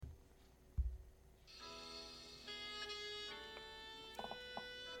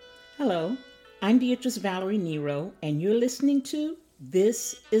Hello, I'm Beatrice Valerie Nero, and you're listening to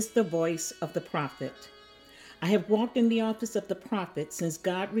This is the Voice of the Prophet. I have walked in the office of the prophet since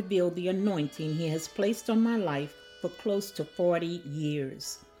God revealed the anointing He has placed on my life for close to 40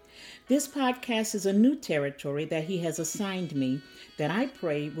 years. This podcast is a new territory that He has assigned me that I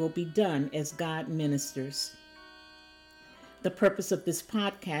pray will be done as God ministers. The purpose of this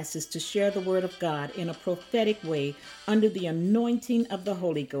podcast is to share the Word of God in a prophetic way under the anointing of the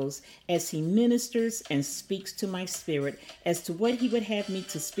Holy Ghost as He ministers and speaks to my spirit as to what He would have me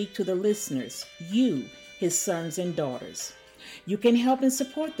to speak to the listeners, you, His sons and daughters. You can help and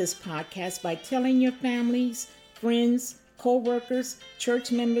support this podcast by telling your families, friends, co-workers,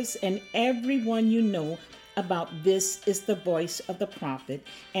 church members, and everyone you know about This is the Voice of the Prophet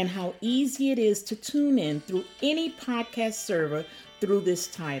and how easy it is to tune in through any podcast server through this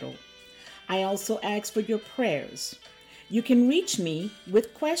title. I also ask for your prayers. You can reach me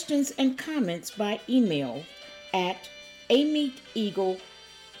with questions and comments by email at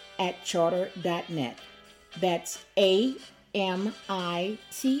ameeteagle@charter.net. That's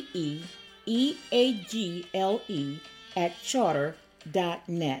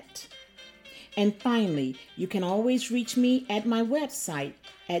AMITEEAGLE@charter.net. And finally, you can always reach me at my website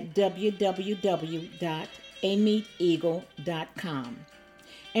at www.ameeteagle.com.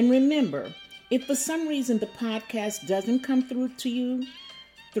 And remember, if for some reason the podcast doesn't come through to you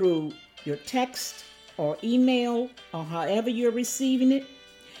through your text or email or however you're receiving it,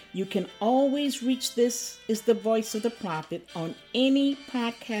 you can always reach This is the Voice of the Prophet on any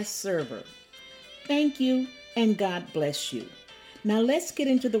podcast server. Thank you, and God bless you. Now let's get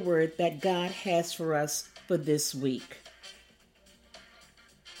into the word that God has for us for this week.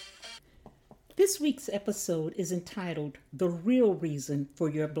 This week's episode is entitled, The Real Reason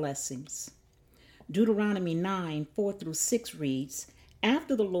for Your Blessings. Deuteronomy 9:4-6 reads,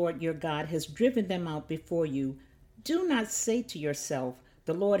 After the Lord your God has driven them out before you, do not say to yourself,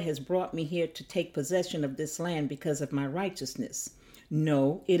 the Lord has brought me here to take possession of this land because of my righteousness.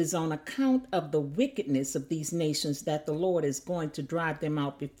 No, it is on account of the wickedness of these nations that the Lord is going to drive them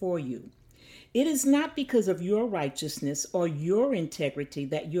out before you. It is not because of your righteousness or your integrity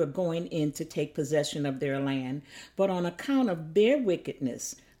that you're going in to take possession of their land, but on account of their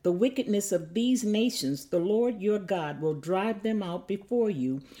wickedness, the wickedness of these nations, the Lord your God will drive them out before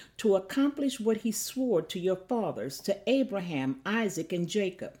you to accomplish what He swore to your fathers, to Abraham, Isaac, and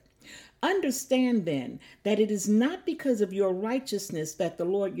Jacob. Understand then that it is not because of your righteousness that the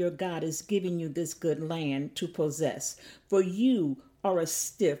Lord your God is giving you this good land to possess, for you are a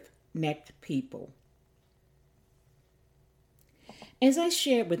stiff-necked people. As I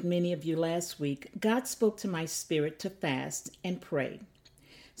shared with many of you last week, God spoke to my spirit to fast and pray.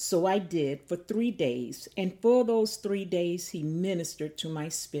 So I did for 3 days, and for those 3 days He ministered to my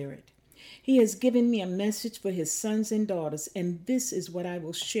spirit. He has given me a message for His sons and daughters, and this is what I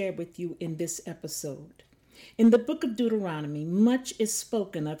will share with you in this episode. In the book of Deuteronomy, much is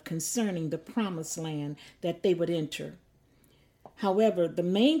spoken of concerning the promised land that they would enter. However, the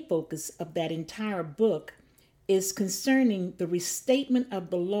main focus of that entire book is concerning the restatement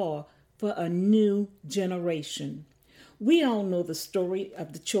of the law for a new generation. We all know the story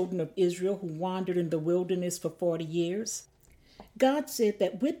of the children of Israel who wandered in the wilderness for 40 years. God said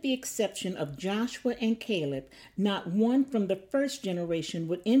that with the exception of Joshua and Caleb, not one from the first generation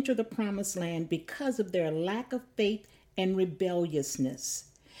would enter the promised land because of their lack of faith and rebelliousness.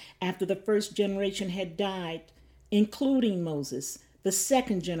 After the first generation had died, including Moses, the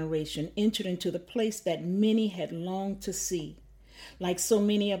second generation entered into the place that many had longed to see. Like so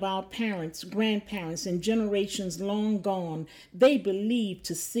many of our parents, grandparents, and generations long gone, they believe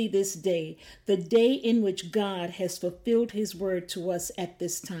to see this day, the day in which God has fulfilled His word to us at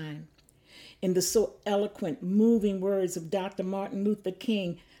this time. In the so eloquent, moving words of Dr. Martin Luther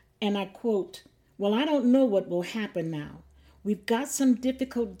King, and I quote, Well, I don't know what will happen now. We've got some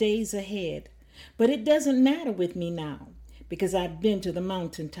difficult days ahead, but it doesn't matter with me now because I've been to the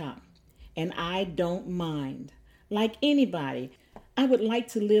mountaintop and I don't mind. Like anybody, I would like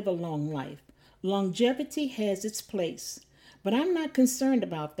to live a long life. Longevity has its place, but I'm not concerned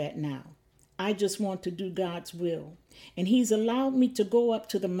about that now. I just want to do God's will. And He's allowed me to go up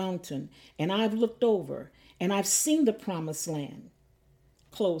to the mountain, and I've looked over, and I've seen the promised land.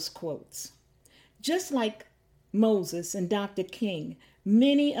 Close quotes. Just like Moses and Dr. King,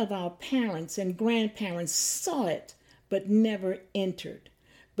 many of our parents and grandparents saw it, but never entered.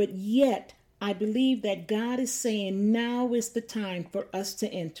 But yet, I believe that God is saying now is the time for us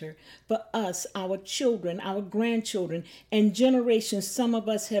to enter. For us, our children, our grandchildren, and generations some of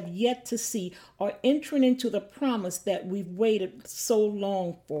us have yet to see are entering into the promise that we've waited so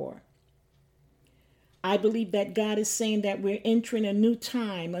long for. I believe that God is saying that we're entering a new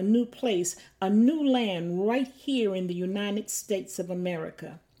time, a new place, a new land right here in the United States of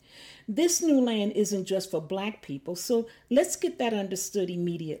America. This new land isn't just for Black people, so let's get that understood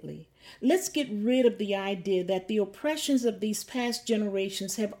immediately. Let's get rid of the idea that the oppressions of these past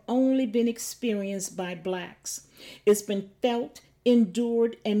generations have only been experienced by Blacks. It's been felt,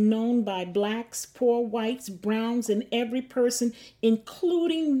 endured, and known by Blacks, poor whites, browns, and every person,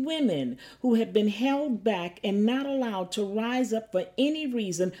 including women, who have been held back and not allowed to rise up for any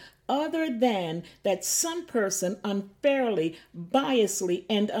reason other than that some person unfairly, biasly,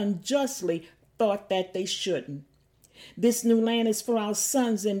 and unjustly thought that they shouldn't. This new land is for our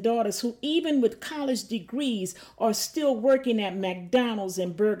sons and daughters who, even with college degrees, are still working at McDonald's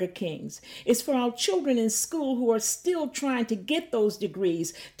and Burger Kings. It's for our children in school who are still trying to get those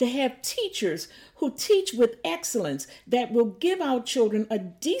degrees, to have teachers who teach with excellence that will give our children a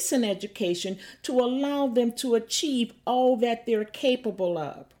decent education to allow them to achieve all that they're capable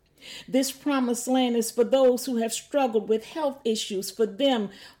of. This promised land is for those who have struggled with health issues for them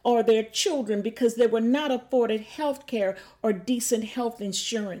or their children because they were not afforded health care or decent health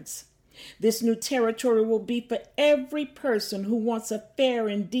insurance. This new territory will be for every person who wants a fair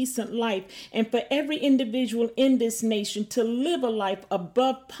and decent life, and for every individual in this nation to live a life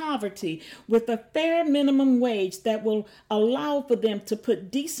above poverty with a fair minimum wage that will allow for them to put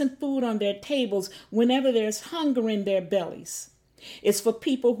decent food on their tables whenever there's hunger in their bellies. It's for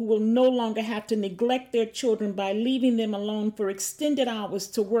people who will no longer have to neglect their children by leaving them alone for extended hours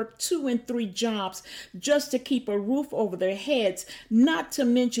to work 2 and 3 jobs just to keep a roof over their heads, not to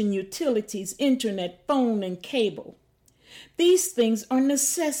mention utilities, internet, phone, and cable. These things are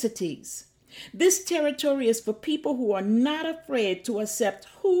necessities. This territory is for people who are not afraid to accept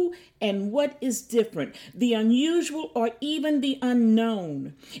who and what is different, the unusual or even the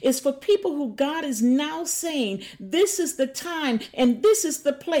unknown. It's for people who God is now saying, this is the time and this is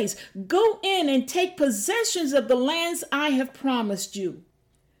the place. Go in and take possessions of the lands I have promised you.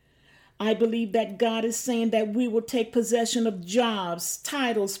 I believe that God is saying that we will take possession of jobs,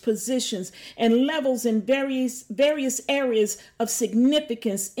 titles, positions, and levels in various areas of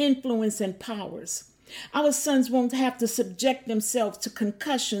significance, influence, and powers. Our sons won't have to subject themselves to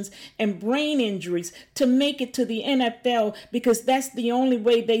concussions and brain injuries to make it to the NFL because that's the only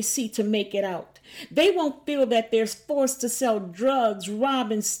way they see to make it out. They won't feel that they're forced to sell drugs, rob,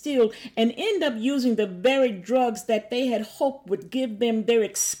 and steal, and end up using the very drugs that they had hoped would give them their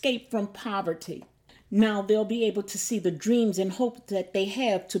escape from poverty. Now they'll be able to see the dreams and hopes that they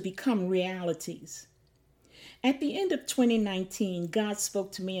have to become realities. At the end of 2019, God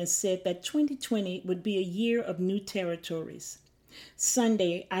spoke to me and said that 2020 would be a year of new territories.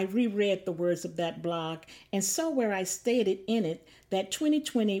 Sunday, I reread the words of that blog and saw where I stated in it that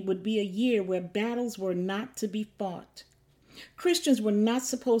 2020 would be a year where battles were not to be fought. Christians were not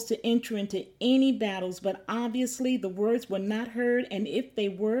supposed to enter into any battles, but obviously the words were not heard, and if they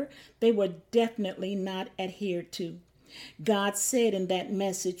were definitely not adhered to. God said in that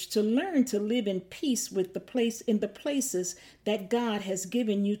message to learn to live in peace with the places that God has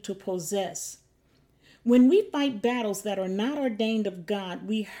given you to possess. When we fight battles that are not ordained of God,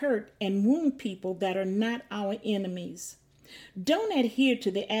 we hurt and wound people that are not our enemies. Don't adhere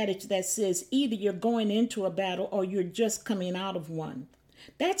to the adage that says either you're going into a battle or you're just coming out of one.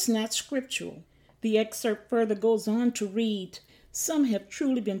 That's not scriptural. The excerpt further goes on to read, some have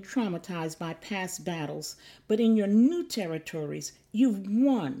truly been traumatized by past battles, but in your new territories, you've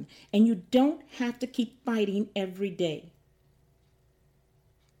won, and you don't have to keep fighting every day.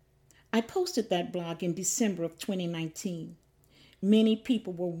 I posted that blog in December of 2019. Many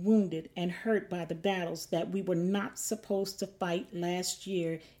people were wounded and hurt by the battles that we were not supposed to fight last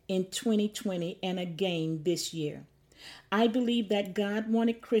year in 2020 and again this year. I believe that God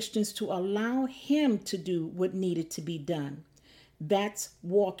wanted Christians to allow Him to do what needed to be done. That's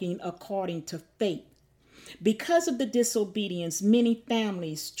walking according to faith. Because of the disobedience, many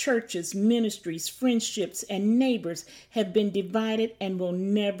families, churches, ministries, friendships, and neighbors have been divided and will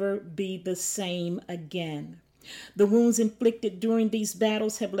never be the same again. The wounds inflicted during these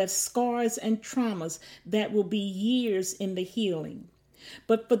battles have left scars and traumas that will be years in the healing.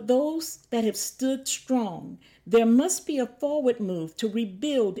 But for those that have stood strong, there must be a forward move to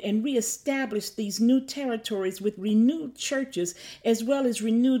rebuild and reestablish these new territories with renewed churches as well as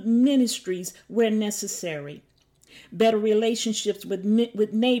renewed ministries where necessary. Better relationships with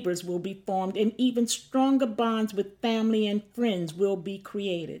neighbors will be formed, and even stronger bonds with family and friends will be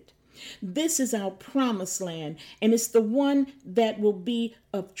created. This is our promised land, and it's the one that will be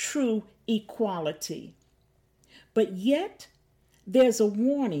of true equality. But yet, there's a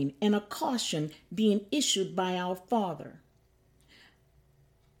warning and a caution being issued by our Father.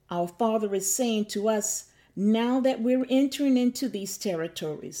 Our Father is saying to us, now that we're entering into these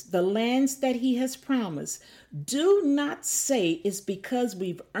territories, the lands that He has promised, do not say it's because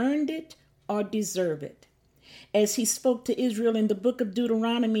we've earned it or deserve it. As He spoke to Israel in the book of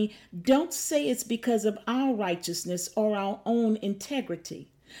Deuteronomy, don't say it's because of our righteousness or our own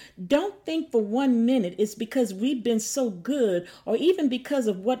integrity. Don't think for 1 minute it's because we've been so good or even because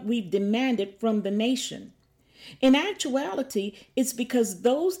of what we've demanded from the nation. In actuality, it's because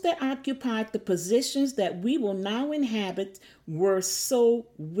those that occupied the positions that we will now inhabit were so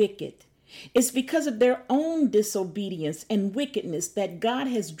wicked. It's because of their own disobedience and wickedness that God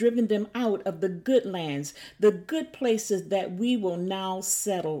has driven them out of the good lands, the good places that we will now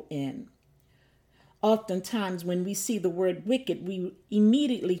settle in. Oftentimes, when we see the word wicked, we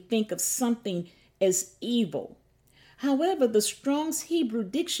immediately think of something as evil. However, the Strong's Hebrew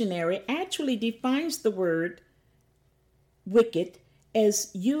Dictionary actually defines the word wicked, as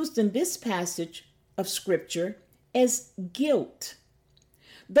used in this passage of Scripture, as guilt.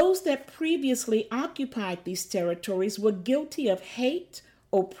 Those that previously occupied these territories were guilty of hate,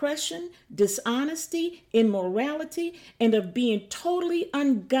 oppression, dishonesty, immorality, and of being totally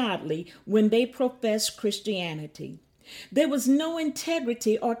ungodly when they professed Christianity. There was no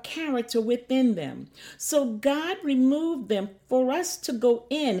integrity or character within them. So God removed them for us to go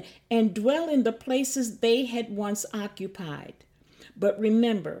in and dwell in the places they had once occupied. But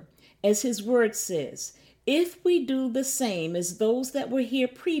remember, as His word says, if we do the same as those that were here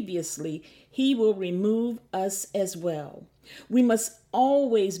previously, He will remove us as well. We must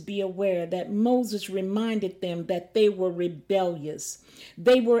always be aware that Moses reminded them that they were rebellious.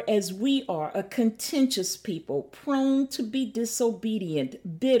 They were, as we are, a contentious people, prone to be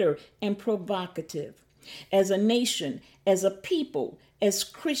disobedient, bitter, and provocative. As a nation, as a people, as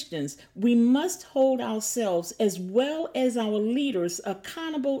Christians, we must hold ourselves as well as our leaders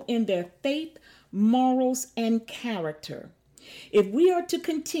accountable in their faith, morals, and character. If we are to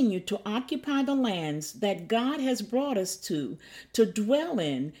continue to occupy the lands that God has brought us to dwell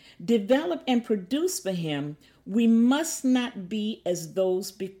in, develop, and produce for Him, we must not be as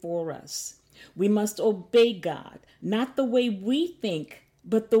those before us. We must obey God, not the way we think,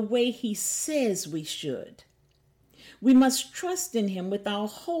 but the way He says we should. We must trust in Him with our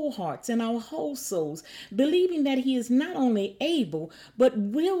whole hearts and our whole souls, believing that He is not only able, but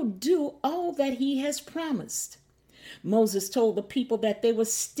will do all that He has promised. Moses told the people that they were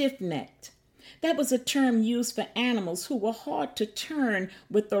stiff-necked. That was a term used for animals who were hard to turn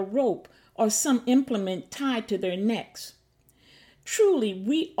with a rope or some implement tied to their necks. Truly,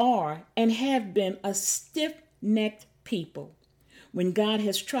 we are and have been a stiff-necked people. When God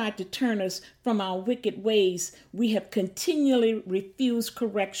has tried to turn us from our wicked ways, we have continually refused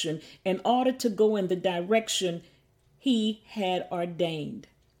correction in order to go in the direction He had ordained.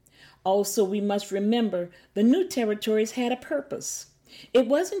 Also, we must remember the new territories had a purpose. It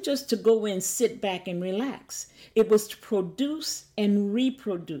wasn't just to go in, sit back, and relax. It was to produce and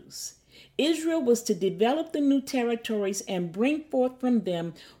reproduce. Israel was to develop the new territories and bring forth from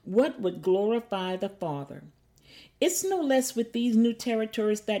them what would glorify the Father. It's no less with these new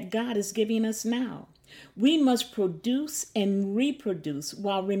territories that God is giving us now. We must produce and reproduce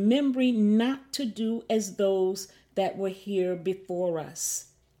while remembering not to do as those that were here before us.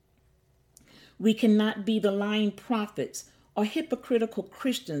 We cannot be the lying prophets or hypocritical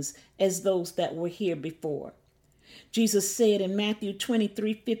Christians as those that were here before. Jesus said in Matthew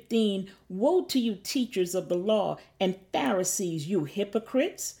 23:15, "Woe to you, teachers of the law and Pharisees, you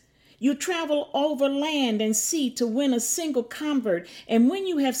hypocrites! You travel over land and sea to win a single convert, and when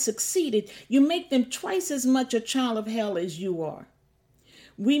you have succeeded, you make them twice as much a child of hell as you are."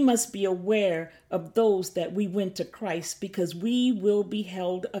 We must be aware of those that we win to Christ because we will be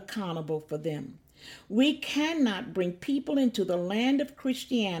held accountable for them. We cannot bring people into the land of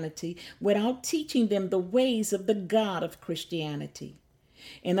Christianity without teaching them the ways of the God of Christianity.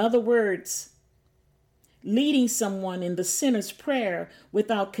 In other words, leading someone in the sinner's prayer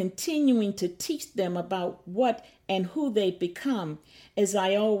without continuing to teach them about what and who they become, as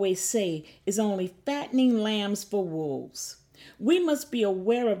I always say, is only fattening lambs for wolves. We must be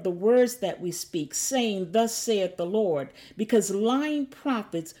aware of the words that we speak, saying, "Thus saith the Lord," because lying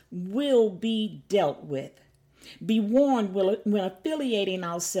prophets will be dealt with. Be warned when affiliating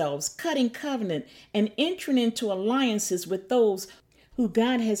ourselves, cutting covenant, and entering into alliances with those who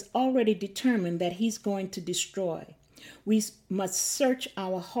God has already determined that He's going to destroy. We must search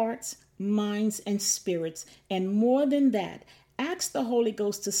our hearts, minds, and spirits, and more than that, ask the Holy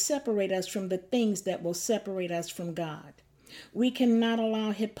Ghost to separate us from the things that will separate us from God. We cannot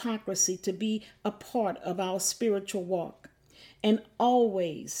allow hypocrisy to be a part of our spiritual walk. And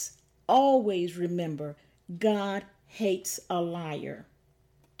always, always remember, God hates a liar.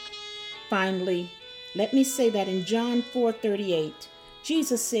 Finally, let me say that in John 4:38,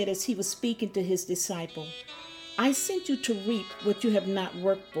 Jesus said as he was speaking to his disciple, I sent you to reap what you have not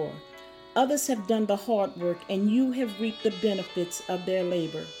worked for. Others have done the hard work, and you have reaped the benefits of their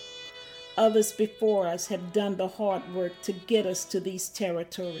labor. Others before us have done the hard work to get us to these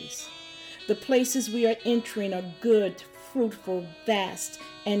territories. The places we are entering are good, fruitful, vast,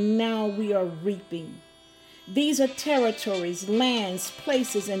 and now we are reaping. These are territories, lands,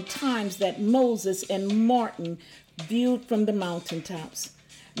 places, and times that Moses and Martin viewed from the mountaintops.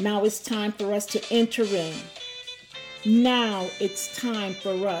 Now it's time for us to enter in. Now it's time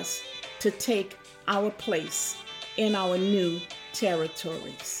for us to take our place in our new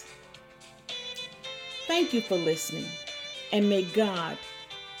territories. Thank you for listening, and may God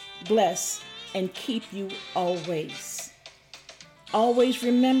bless and keep you always. Always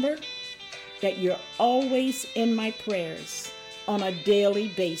remember that you're always in my prayers on a daily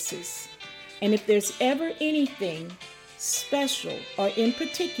basis. And if there's ever anything special or in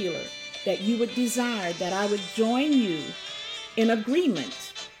particular that you would desire that I would join you in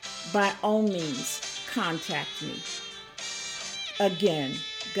agreement, by all means, contact me. Again,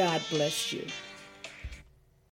 God bless you.